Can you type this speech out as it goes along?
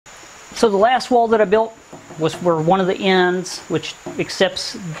So the last wall that I built was for one of the ends, which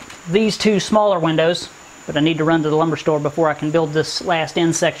accepts these two smaller windows, but I need to run to the lumber store before I can build this last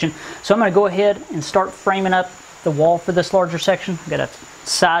end section. So I'm going to go ahead and start framing up the wall for this larger section. I'm going to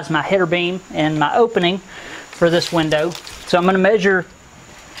size my header beam and my opening for this window. So I'm going to measure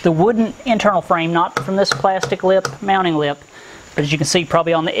the wooden internal frame, not from this plastic lip, mounting lip, but as you can see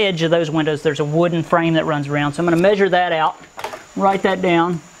probably on the edge of those windows there's a wooden frame that runs around. So I'm going to measure that out, write that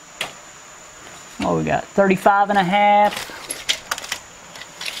down. What we got, 35.5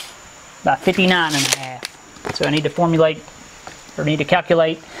 by 59.5. So I need to formulate, or need to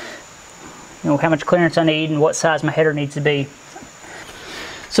calculate, how much clearance I need and what size my header needs to be.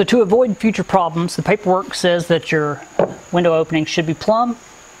 So to avoid future problems, the paperwork says that your window openings should be plumb,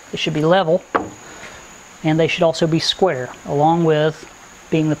 they should be level, and they should also be square, along with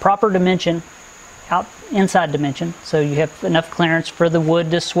being the proper dimension, inside dimension, so you have enough clearance for the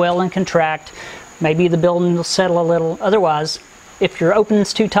wood to swell and contract. Maybe the building will settle a little. Otherwise, if your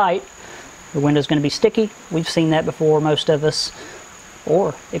opening's too tight, the window's going to be sticky. We've seen that before, most of us.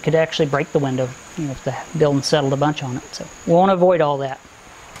 Or it could actually break the window, if the building settled a bunch on it. So we want to avoid all that.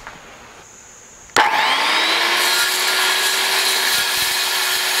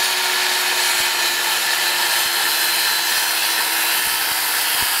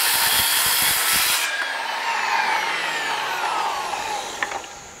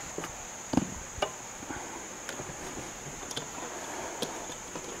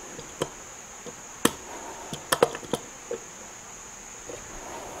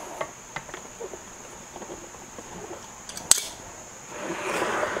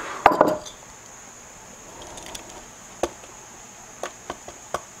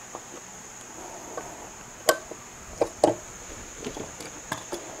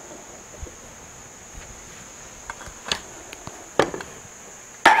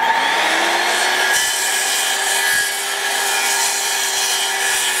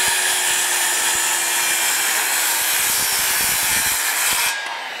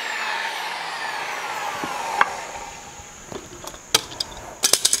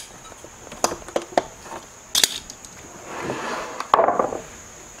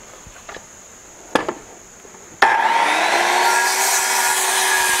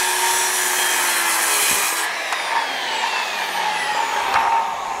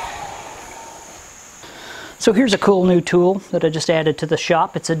 So here's a cool new tool that I just added to the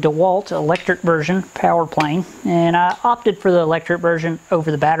shop. It's a DeWalt electric version power plane, and I opted for the electric version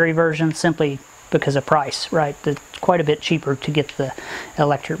over the battery version simply because of price, right? It's quite a bit cheaper to get the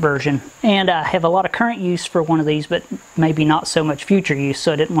electric version. And I have a lot of current use for one of these, but maybe not so much future use,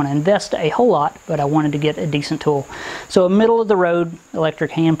 so I didn't want to invest a whole lot, but I wanted to get a decent tool. So a middle of the road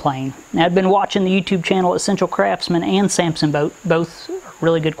electric hand plane. Now I've been watching the YouTube channel Essential Craftsman and Samson Boat, both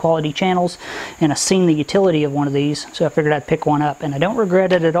really good quality channels, and I've seen the utility of one of these, so I figured I'd pick one up, and I don't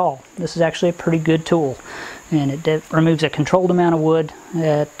regret it at all. This is actually a pretty good tool, and it removes a controlled amount of wood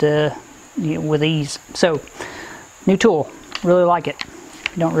with ease. So, new tool, really like it.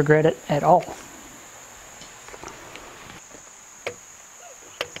 Don't regret it at all.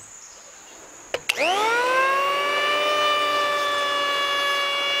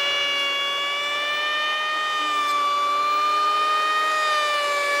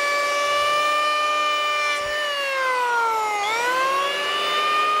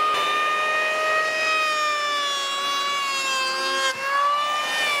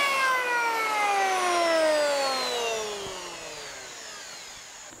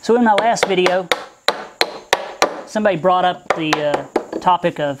 So in my last video, somebody brought up the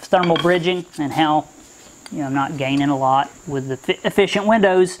topic of thermal bridging and how I'm not gaining a lot with the efficient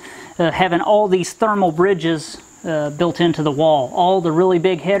windows, having all these thermal bridges built into the wall. All the really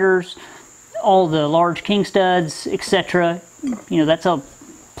big headers, all the large king studs, etc. That's a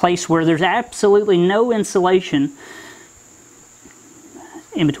place where there's absolutely no insulation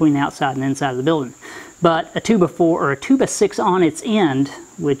in between the outside and the inside of the building. But a 2x4 or a 2x6 on its end,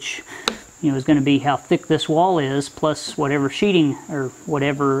 which is going to be how thick this wall is, plus whatever sheeting or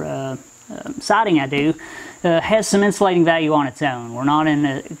whatever siding I do, has some insulating value on its own. We're not in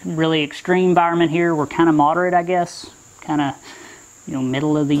a really extreme environment here. We're kind of moderate, I guess. Kind of,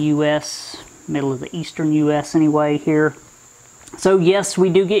 middle of the U.S., middle of the eastern U.S. anyway here. So yes, we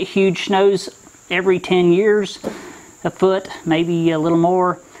do get huge snows every 10 years, a foot, maybe a little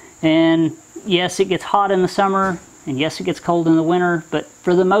more. And yes, it gets hot in the summer, and yes, it gets cold in the winter, but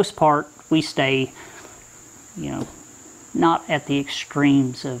for the most part, we stay, not at the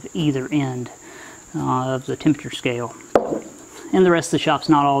extremes of either end of the temperature scale. And the rest of the shop's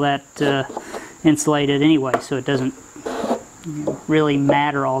not all that insulated anyway, so it doesn't really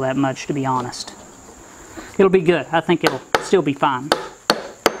matter all that much, to be honest. It'll be good. I think it'll still be fine.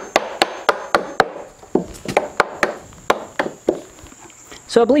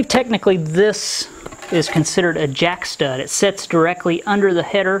 So I believe technically this is considered a jack stud. It sits directly under the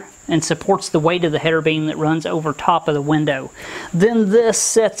header and supports the weight of the header beam that runs over top of the window. Then this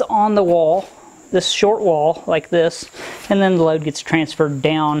sits on the wall, this short wall like this, and then the load gets transferred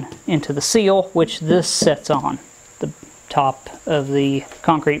down into the seal, which this sets on the top of the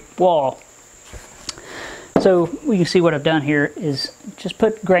concrete wall. So you can see what I've done here is just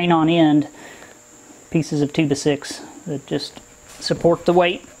put grain on end, pieces of 2x6 that just support the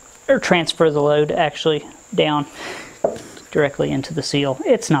weight, or transfer the load actually down directly into the seal.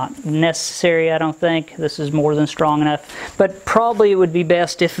 It's not necessary, I don't think. This is more than strong enough, but probably it would be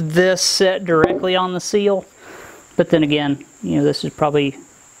best if this set directly on the seal. But then again, you know, this is probably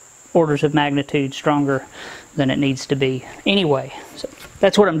orders of magnitude stronger than it needs to be anyway. So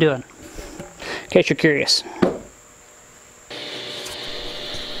that's what I'm doing, in case you're curious.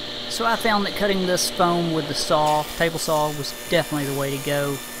 So I found that cutting this foam with the saw, table saw, was definitely the way to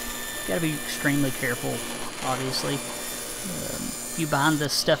go. Got to be extremely careful, obviously. If you bind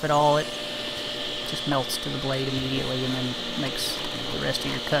this stuff at all, it just melts to the blade immediately, and then makes the rest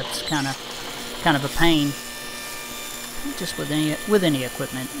of your cuts kind of a pain. Just with any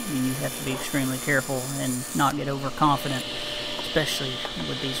equipment, I mean, you have to be extremely careful and not get overconfident, especially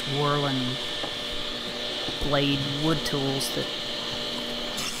with these whirling blade wood tools that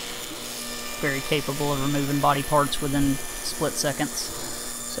very capable of removing body parts within split seconds.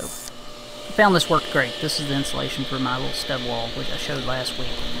 So I found this worked great. This is the insulation for my little stud wall, which I showed last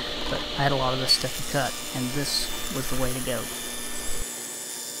week, but I had a lot of this stuff to cut, and this was the way to go.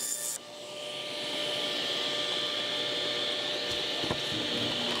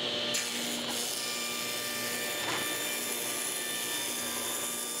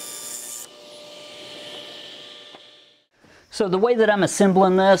 So the way that I'm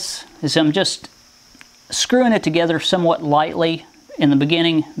assembling this is I'm just screwing it together somewhat lightly in the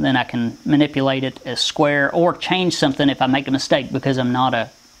beginning, then I can manipulate it as square or change something if I make a mistake, because I'm not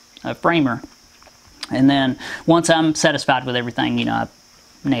a framer. And then once I'm satisfied with everything, you know, I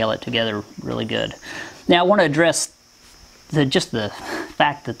nail it together really good. Now I want to address just the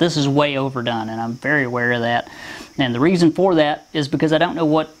fact that this is way overdone, and I'm very aware of that. And the reason for that is because I don't know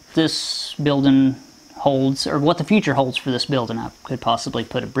what this building holds, or what the future holds for this building. I could possibly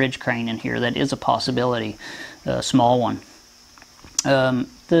put a bridge crane in here. That is a possibility, a small one.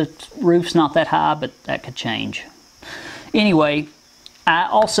 The roof's not that high, but that could change. Anyway, I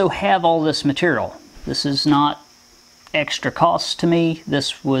also have all this material. This is not extra cost to me.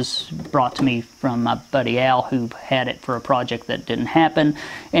 This was brought to me from my buddy Al, who had it for a project that didn't happen.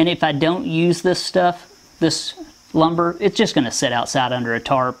 And if I don't use this stuff, this lumber, it's just going to sit outside under a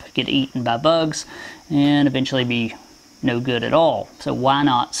tarp, get eaten by bugs, and eventually be no good at all. So why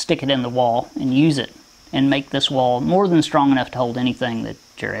not stick it in the wall and use it and make this wall more than strong enough to hold anything that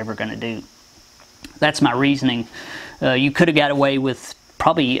you're ever going to do. That's my reasoning. You could have got away with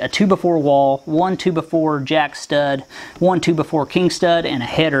probably a 2x4 wall, one 2x4 jack stud, one 2x4 king stud, and a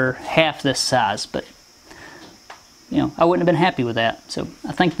header half this size. But you know, I wouldn't have been happy with that. So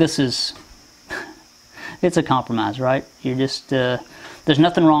I think this is it's a compromise, right? You're just there's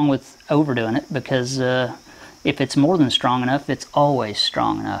nothing wrong with overdoing it, because if it's more than strong enough, it's always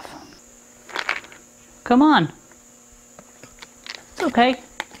strong enough. Come on. It's okay.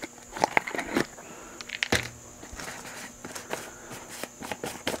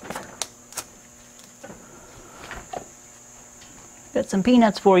 Got some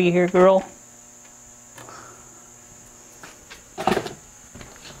peanuts for you here, girl.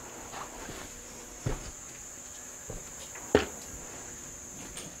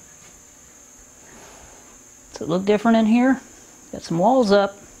 Does it look different in here? Got some walls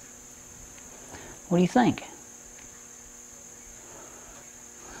up. What do you think?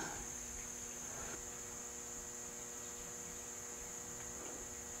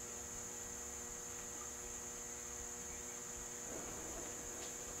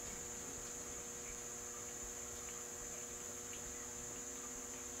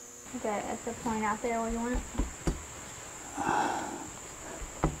 Okay, at the point out there where you want it.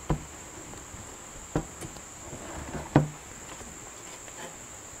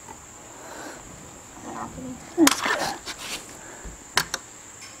 That's good.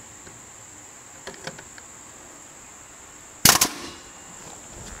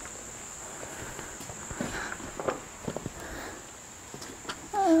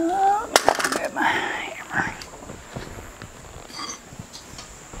 Grab my hammer.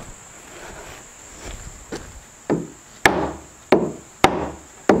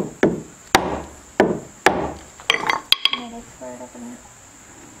 really square it up in there.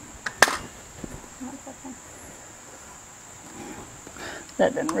 One second.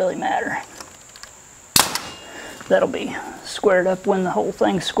 That doesn't really matter. That'll be squared up when the whole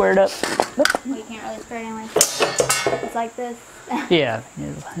thing's squared up. Well, you can't really square it anyway. It's like this. Yeah,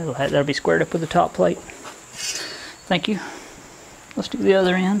 that'll be squared up with the top plate. Thank you. Let's do the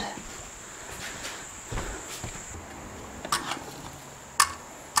other end.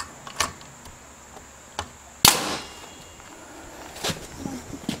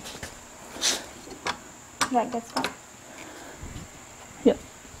 You got good spot. Yep.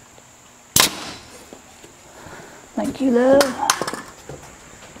 Thank you, love.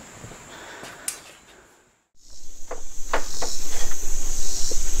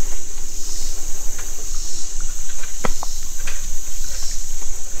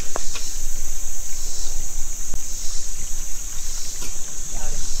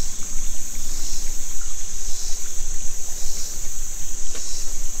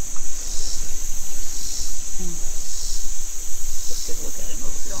 Let's take a look at him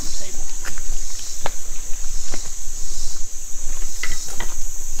over here on the table.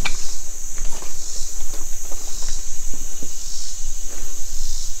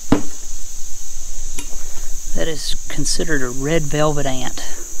 That is considered a red velvet ant.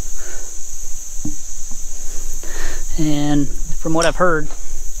 And from what I've heard,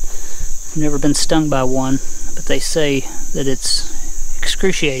 I've never been stung by one, but they say that it's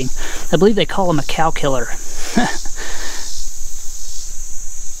excruciating. I believe they call them a cow killer.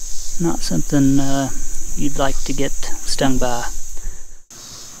 Not something you'd like to get stung by.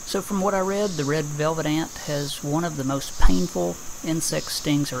 So from what I read, the red velvet ant has one of the most painful insect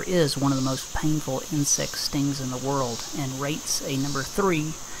stings, or is one of the most painful insect stings in the world, and rates a number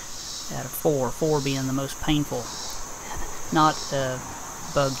 3 out of 4, 4 being the most painful. Not a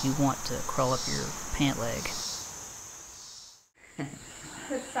bug you want to crawl up your pant leg.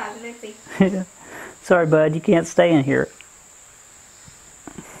 This size of Dixie. Sorry, bud, you can't stay in here.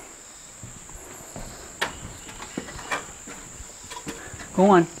 Go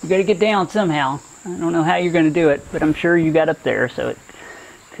on, you gotta get down somehow. I don't know how you're gonna do it, but I'm sure you got up there, so it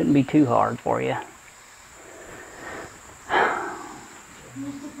couldn't be too hard for you. A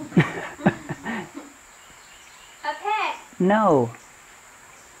pet. No.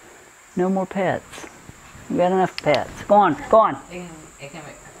 No more pets. We got enough pets. Go on, go on. It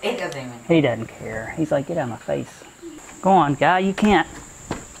doesn't even. He doesn't care. He's like, get out of my face. Go on, guy, you can't.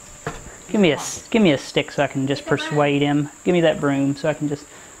 Give me a stick so I can just persuade him. Give me that broom so I can just.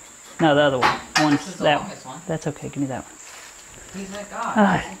 No, the other one. This is the longest one. That's okay. Give me that one. He's like,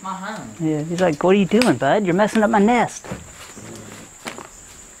 God, this is my home. Yeah. He's like, what are you doing, bud? You're messing up my nest.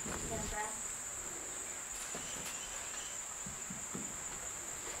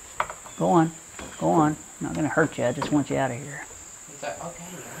 Go on. Go on. I'm not gonna hurt you. I just want you out of here. He's like, okay.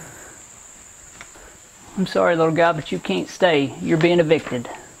 I'm sorry, little guy, but you can't stay. You're being evicted.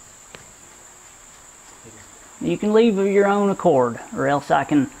 You can leave of your own accord, or else I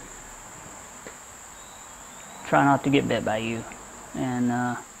can try not to get bit by you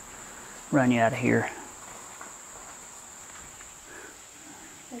and run you out of here.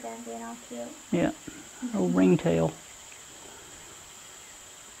 Look at him being all cute. Yeah, old ringtail.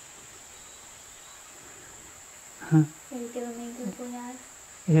 He's giving me googly eyes.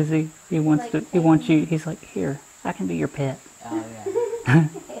 Is he? He wants Like to. He wants you. He's like, here, I can be your pet. Oh, yeah.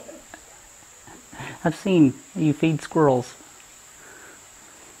 I've seen you feed squirrels.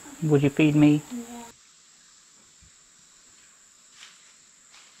 Would you feed me? Yeah.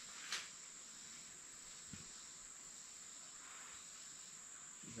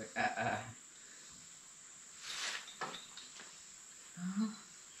 He's like,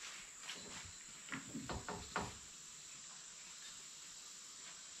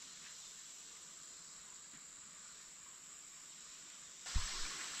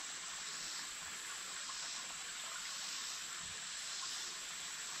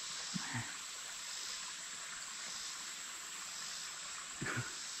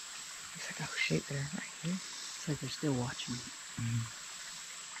 He's like, oh shit, they're right here. It's like they're still watching.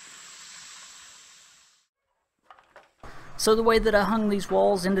 So the way that I hung these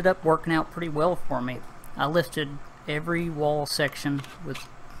walls ended up working out pretty well for me. I lifted every wall section with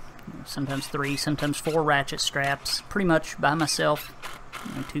sometimes 3, sometimes 4 ratchet straps, pretty much by myself.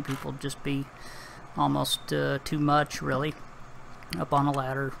 2 people would just be almost too much, really, up on a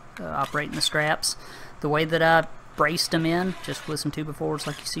ladder operating the straps. The way that I braced them in, just with some 2x4s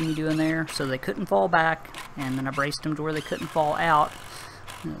like you see me doing there, so they couldn't fall back, and then I braced them to where they couldn't fall out.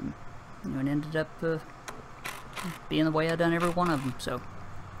 It ended up being the way I done every one of them. So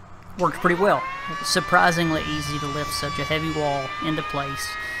worked pretty well. It was surprisingly easy to lift such a heavy wall into place,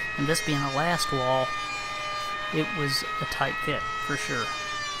 and this being the last wall, it was a tight fit for sure.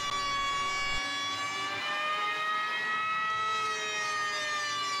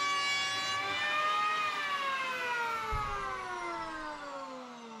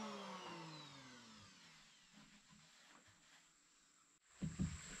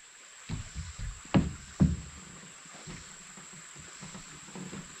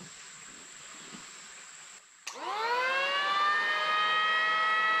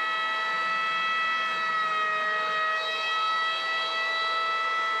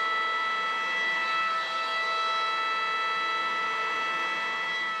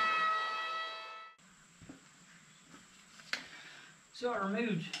 So I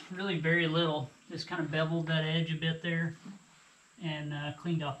removed really very little, just kind of beveled that edge a bit there and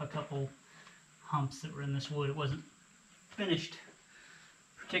cleaned off a couple humps that were in this wood. It wasn't finished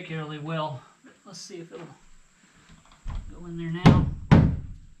particularly well. But let's see if it'll go in there now.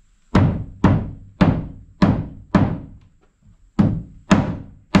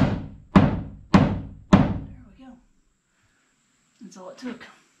 There we go. That's all it took.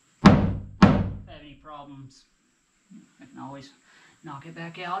 If I have any problems, I can always knock it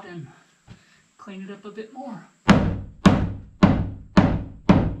back out and clean it up a bit more.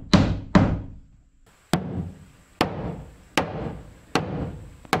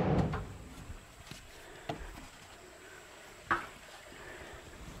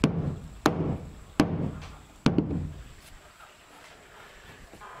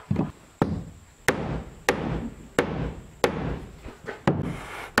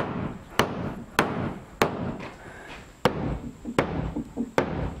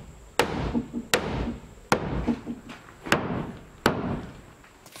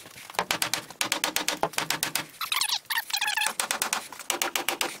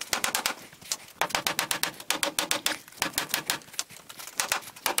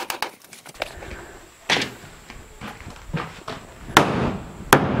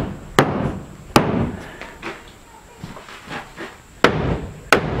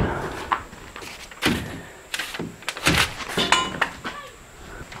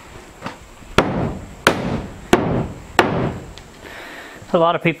 A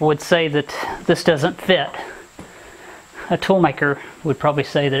lot of people would say that this doesn't fit. A toolmaker would probably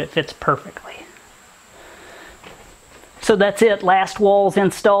say that it fits perfectly. So that's it, last wall's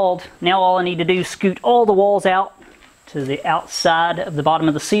installed. Now all I need to do is scoot all the walls out to the outside of the bottom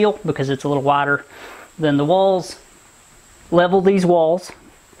of the seal because it's a little wider than the walls. Level these walls,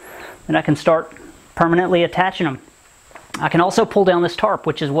 and I can start permanently attaching them. I can also pull down this tarp,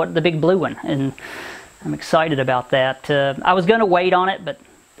 which is what the big blue one, and I'm excited about that. I was going to wait on it, but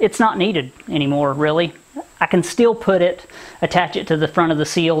it's not needed anymore, really. I can still attach it to the front of the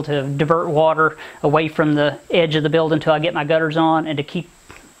seal to divert water away from the edge of the building until I get my gutters on, and to keep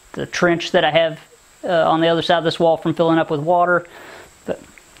the trench that I have on the other side of this wall from filling up with water. But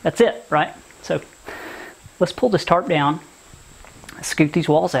that's it, right? So let's pull this tarp down, scoot these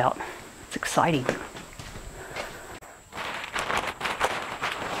walls out. It's exciting.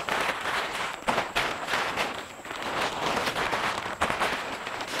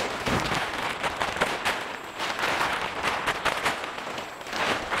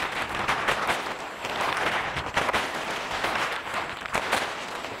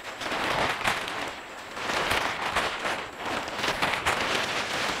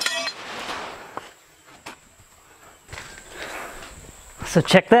 So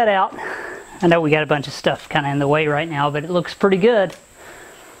check that out. I know we got a bunch of stuff kind of in the way right now, but it looks pretty good.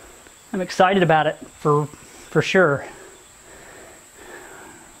 I'm excited about it for sure.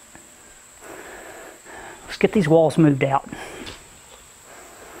 Let's get these walls moved out.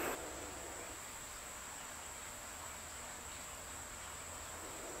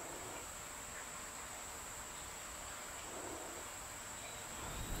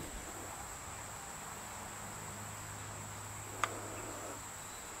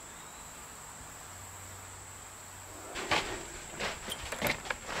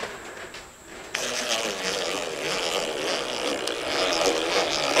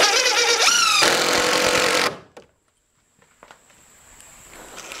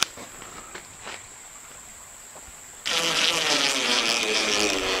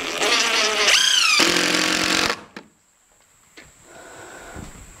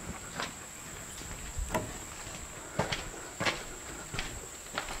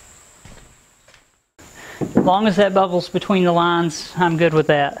 As long as that bubbles between the lines, I'm good with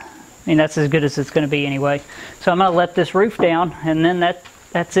that. I mean, that's as good as it's going to be anyway. So I'm going to let this roof down, and then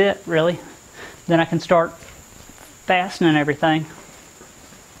that's it, really. Then I can start fastening everything.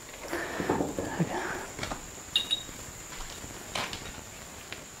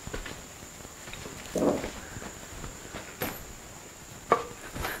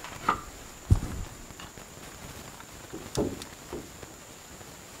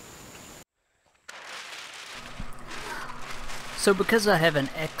 So because I have an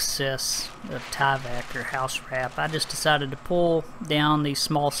excess of Tyvek or house wrap, I just decided to pull down these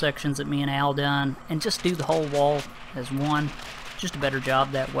small sections that me and Al done and just do the whole wall as one. Just a better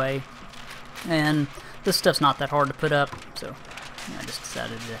job that way. And this stuff's not that hard to put up, so I just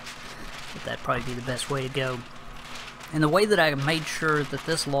decided that that'd probably be the best way to go. And the way that I made sure that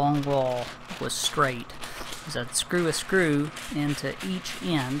this long wall was straight is I'd screw a screw into each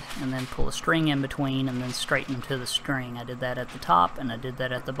end and then pull a string in between and then straighten them to the string. I did that at the top and I did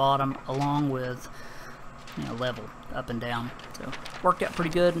that at the bottom, along with, you know, level up and down. So it worked out pretty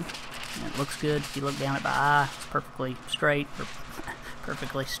good and it looks good. If you look down at my eye, it's perfectly straight, or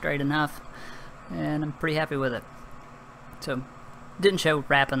perfectly straight enough, and I'm pretty happy with it. So didn't show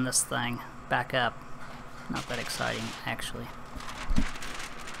wrapping this thing back up. Not that exciting, actually.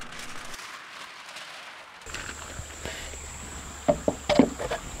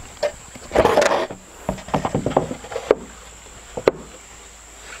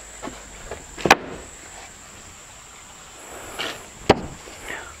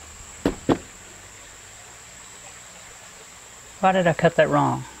 Why did I cut that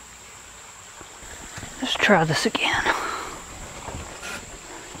wrong? Let's try this again.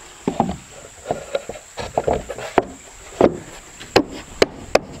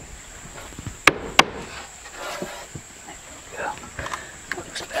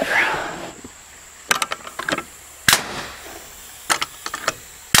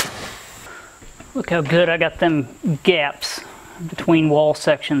 Look how good I got them gaps between wall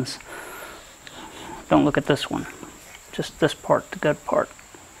sections. Don't look at this one. Just this part, the good part.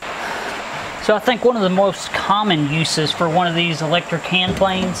 So I think one of the most common uses for one of these electric hand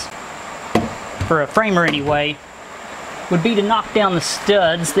planes, for a framer anyway, would be to knock down the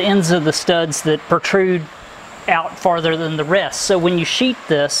studs, the ends of the studs that protrude out farther than the rest. So when you sheet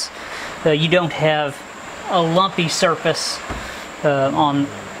this, you don't have a lumpy surface on...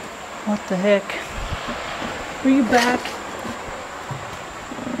 What the heck? Are you back?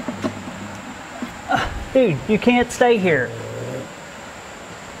 Dude, you can't stay here.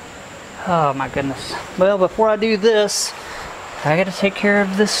 Oh my goodness. Well, before I do this, I gotta take care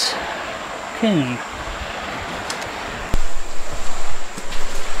of this coon.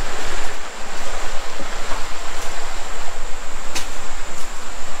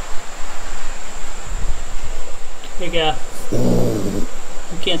 Hey guy,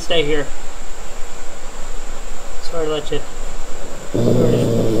 you can't stay here. Sorry to let you, sorry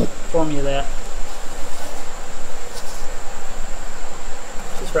to inform you that.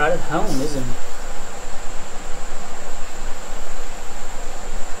 He's right at home, isn't he?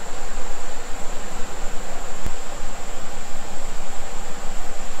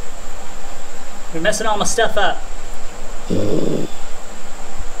 You're messing all my stuff up.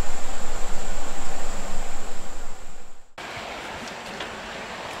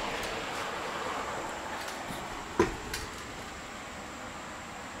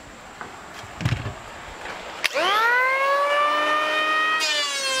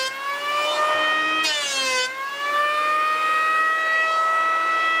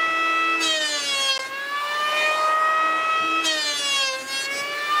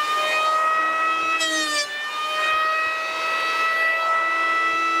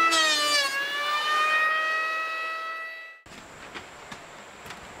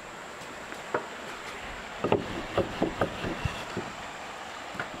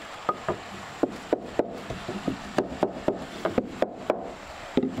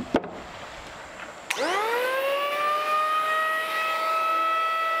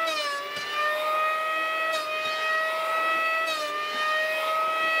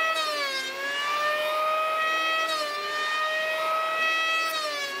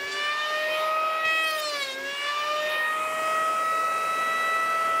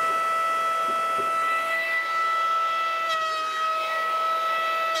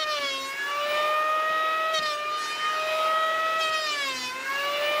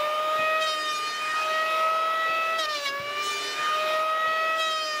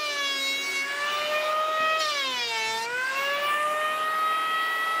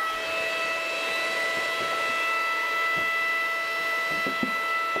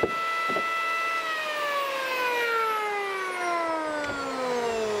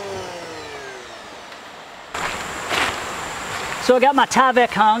 So I got my Tyvek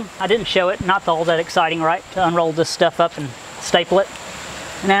hung. I didn't show it, not all that exciting, right? To unroll this stuff up and staple it.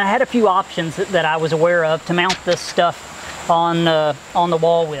 And then I had a few options that I was aware of to mount this stuff on the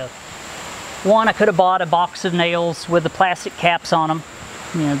wall with. One, I could have bought a box of nails with the plastic caps on them.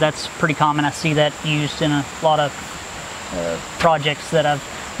 You know, that's pretty common. I see that used in a lot of projects that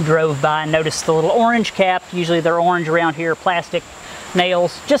I've drove by and noticed the little orange cap. Usually they're orange around here, plastic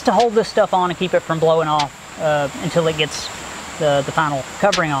nails, just to hold this stuff on and keep it from blowing off until it gets the final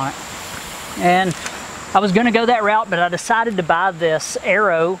covering on it. And I was going to go that route, but I decided to buy this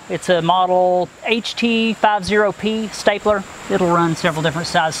Arrow. It's a model HT50P stapler. It'll run several different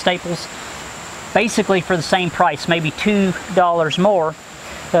size staples, basically for the same price, maybe $2 more.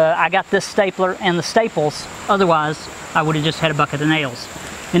 I got this stapler and the staples, otherwise I would have just had a bucket of nails.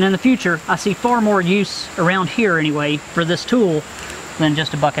 And in the future, I see far more use around here anyway for this tool than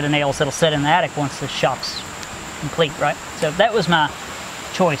just a bucket of nails that'll sit in the attic once the shop's complete, right? So that was my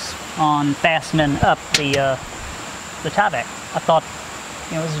choice on fastening up the tie back. I thought,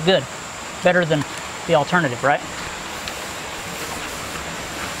 you know, this is good, better than the alternative, right?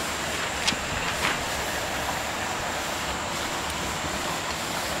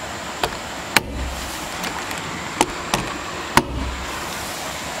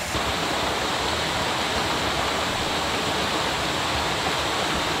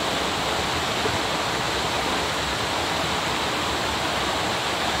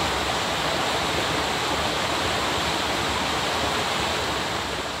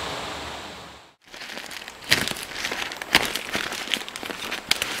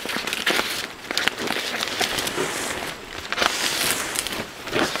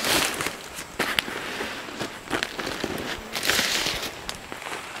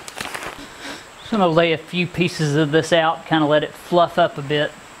 So I'm going to lay a few pieces of this out, kind of let it fluff up a bit.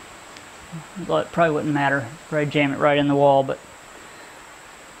 Well, it probably wouldn't matter. Probably jam it right in the wall, but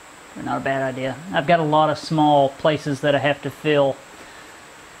not a bad idea. I've got a lot of small places that I have to fill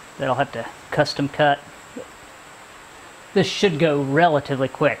that I'll have to custom cut. This should go relatively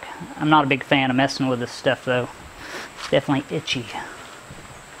quick. I'm not a big fan of messing with this stuff though. It's definitely itchy.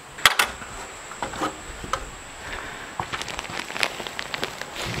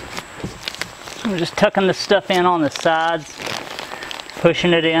 I'm just tucking the stuff in on the sides,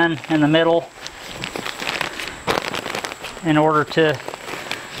 pushing it in the middle in order to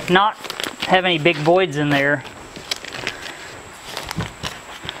not have any big voids in there.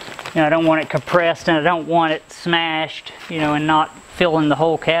 You know, I don't want it compressed and I don't want it smashed, you know, and not filling the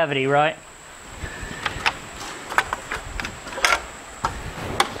whole cavity, right?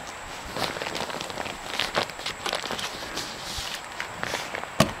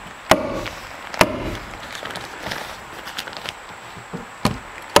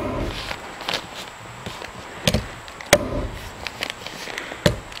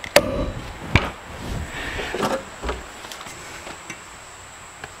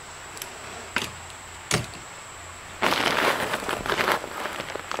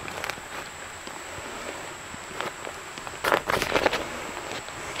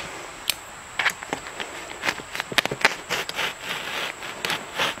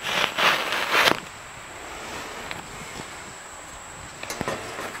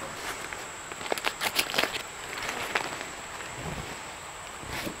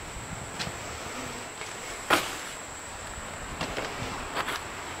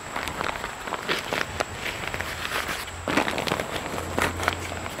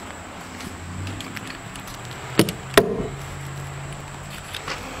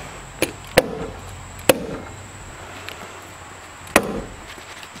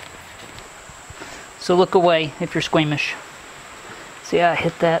 So look away if you're squeamish. See how I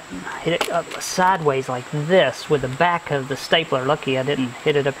hit it up sideways like this with the back of the stapler. Lucky I didn't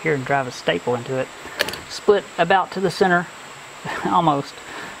hit it up here and drive a staple into it. Split about to the center, almost.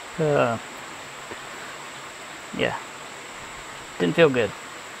 Yeah, didn't feel good.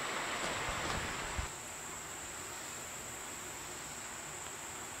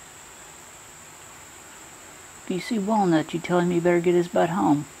 If you see Walnut, you tell him you better get his butt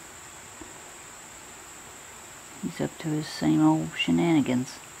home. He's up to his same old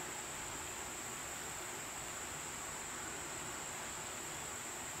shenanigans.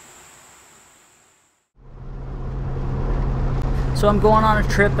 So I'm going on a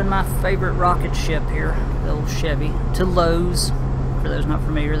trip in my favorite rocket ship here, the old Chevy, to Lowe's. For those not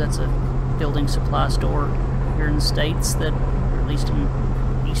familiar, that's a building supply store here in the States, that, or at least in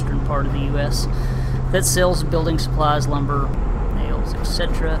the eastern part of the U.S., that sells building supplies, lumber, nails,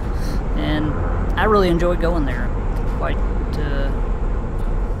 etc. And I really enjoy going there. Quite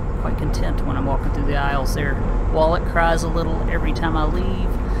content when I'm walking through the aisles there. Wallet cries a little every time I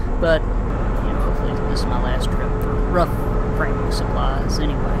leave, but you know, hopefully this is my last trip for rough framing supplies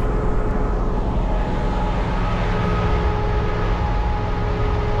anyway.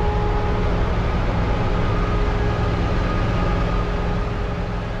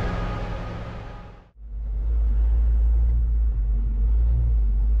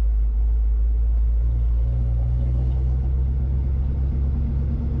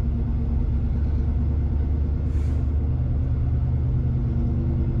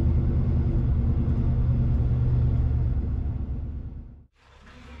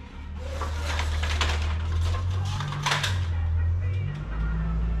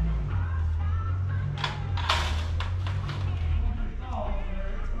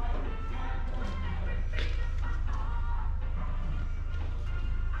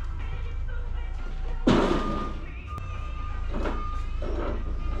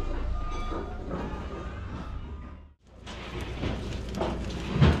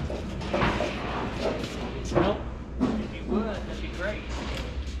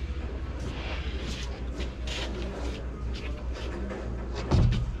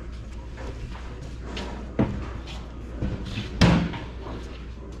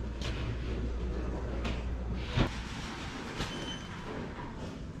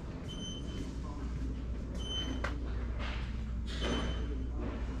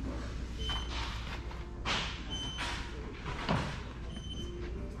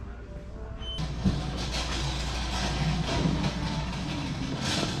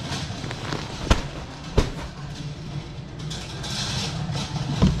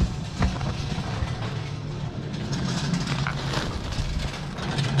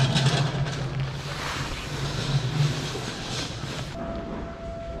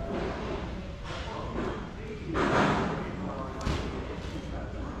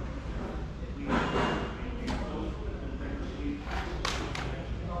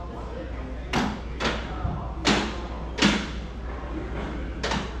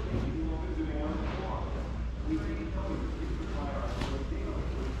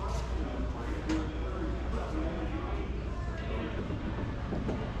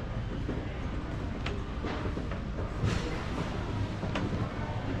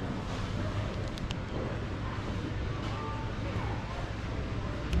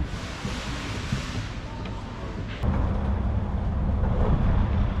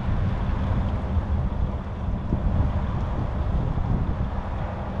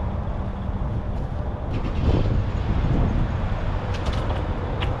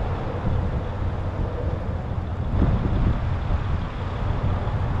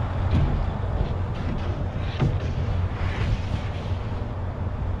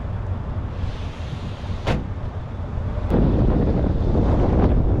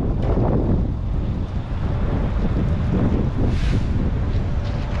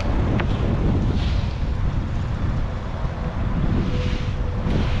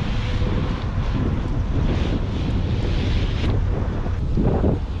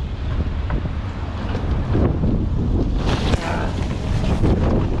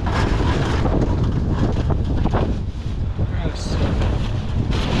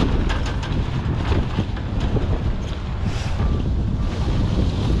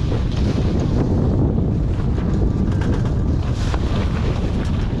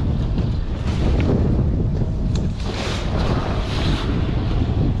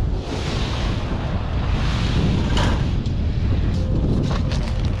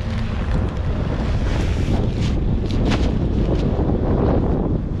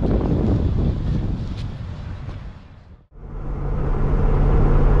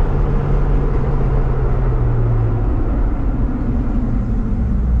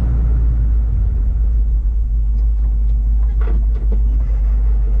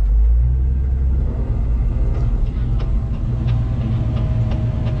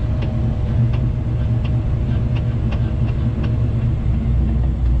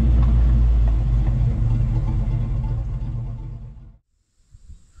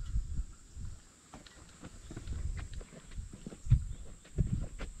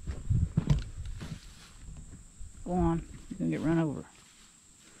 Go on. You're going to get run over.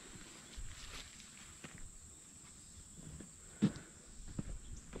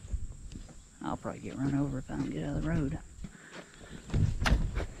 I'll probably get run over if I don't get out of the road.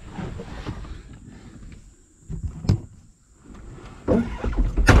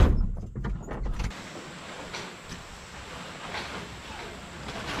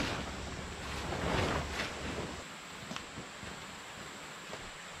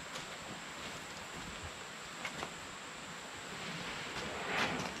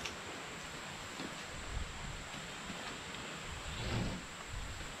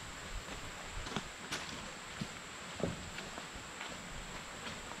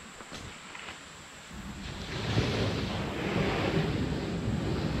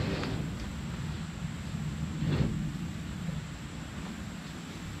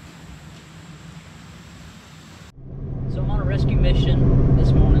 So I'm on a rescue mission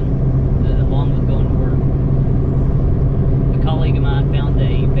this morning, along with going to work. A colleague of mine found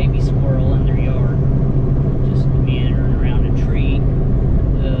a baby squirrel in their yard, just meandering around a tree.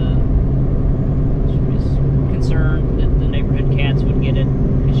 She was concerned that the neighborhood cats would get it,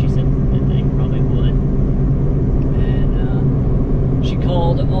 because she said that they probably would. And she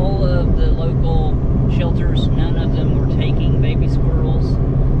called all of the local shelters. None of them were taking baby squirrels,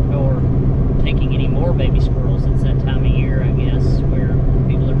 or taking any more baby squirrels. It's that time of year, I guess, where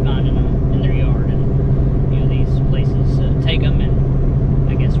people are finding them in their yard, and these places take them and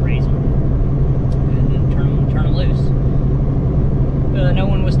I guess raise them and then turn them loose. No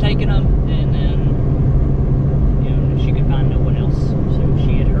one was taking them, and then she could find no one else. So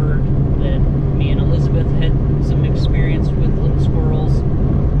she had heard that me and Elizabeth had some experience with little squirrels,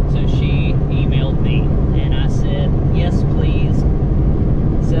 so she emailed me, and I said yes please.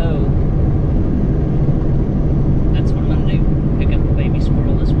 So that's what I'm going to do. Pick up a baby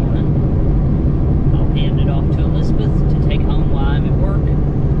squirrel this morning. I'll hand it off to Elizabeth to take home while I'm at work,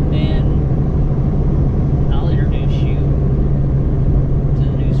 and I'll introduce you to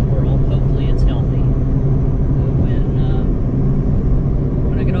the new squirrel. Hopefully it's healthy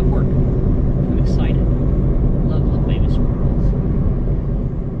when I get off work. I'm excited. Love little baby squirrels.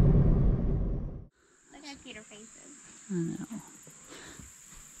 Look how cute her face is. I know.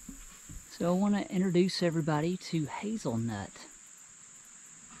 So I want to introduce everybody to Hazelnut.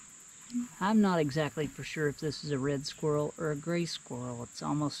 I'm not exactly for sure if this is a red squirrel or a gray squirrel. It's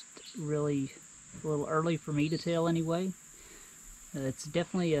almost really a little early for me to tell anyway. It's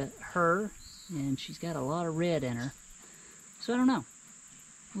definitely a her, and she's got a lot of red in her. So I don't know.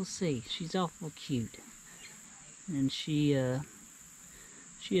 We'll see. She's awful cute. And she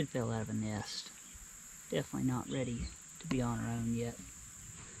had fell out of a nest. Definitely not ready to be on her own yet.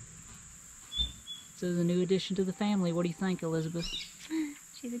 So the new addition to the family. What do you think, Elizabeth?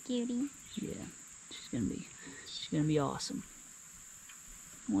 She's a cutie. Yeah, she's gonna be awesome.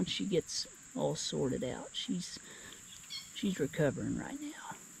 Once she gets all sorted out, she's recovering right now.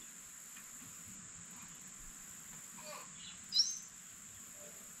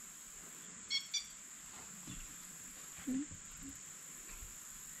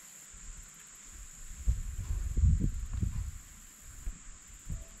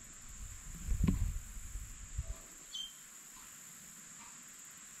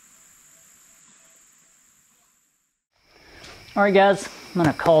 Alright guys, I'm going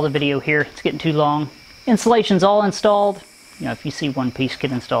to call the video here. It's getting too long. Insulation's all installed. If you see one piece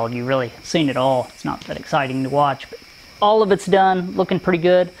get installed, you've really seen it all. It's not that exciting to watch, but all of it's done, looking pretty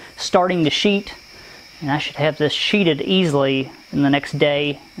good. Starting to sheet, and I should have this sheeted easily in the next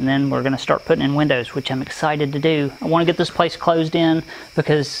day, and then we're going to start putting in windows, which I'm excited to do. I want to get this place closed in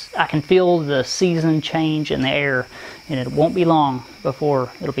because I can feel the season change in the air, and it won't be long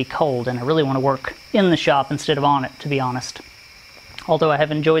before it'll be cold, and I really want to work in the shop instead of on it, to be honest. Although I have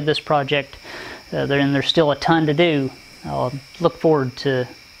enjoyed this project, there's still a ton to do. I'll look forward to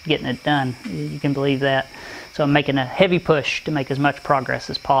getting it done. You can believe that. So I'm making a heavy push to make as much progress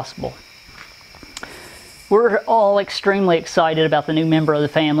as possible. We're all extremely excited about the new member of the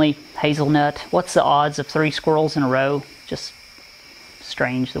family, Hazelnut. What's the odds of 3 squirrels in a row? Just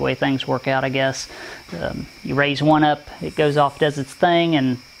strange the way things work out, I guess. You raise one up, it goes off, does its thing,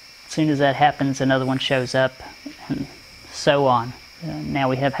 and as soon as that happens, another one shows up, and so on. Now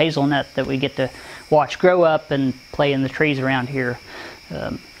we have Hazelnut that we get to watch grow up and play in the trees around here.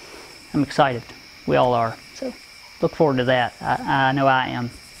 I'm excited. We all are. So look forward to that. I know I am.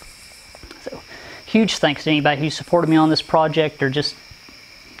 So huge thanks to anybody who supported me on this project, or just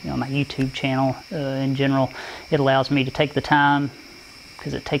my YouTube channel in general. It allows me to take the time,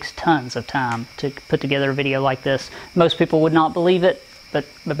 because it takes tons of time to put together a video like this. Most people would not believe it. but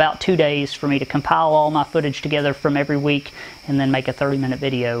about 2 days for me to compile all my footage together from every week and then make a 30-minute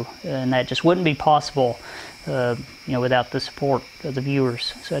video, and that just wouldn't be possible without the support of the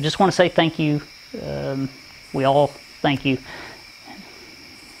viewers. So I just want to say thank you. We all thank you,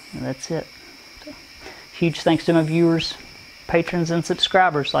 and that's it. So, huge thanks to my viewers, patrons, and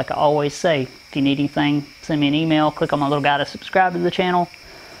subscribers. Like I always say, if you need anything, send me an email, click on my little guy to subscribe to the channel,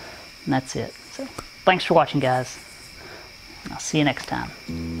 and that's it. So thanks for watching, guys. I'll see you next time.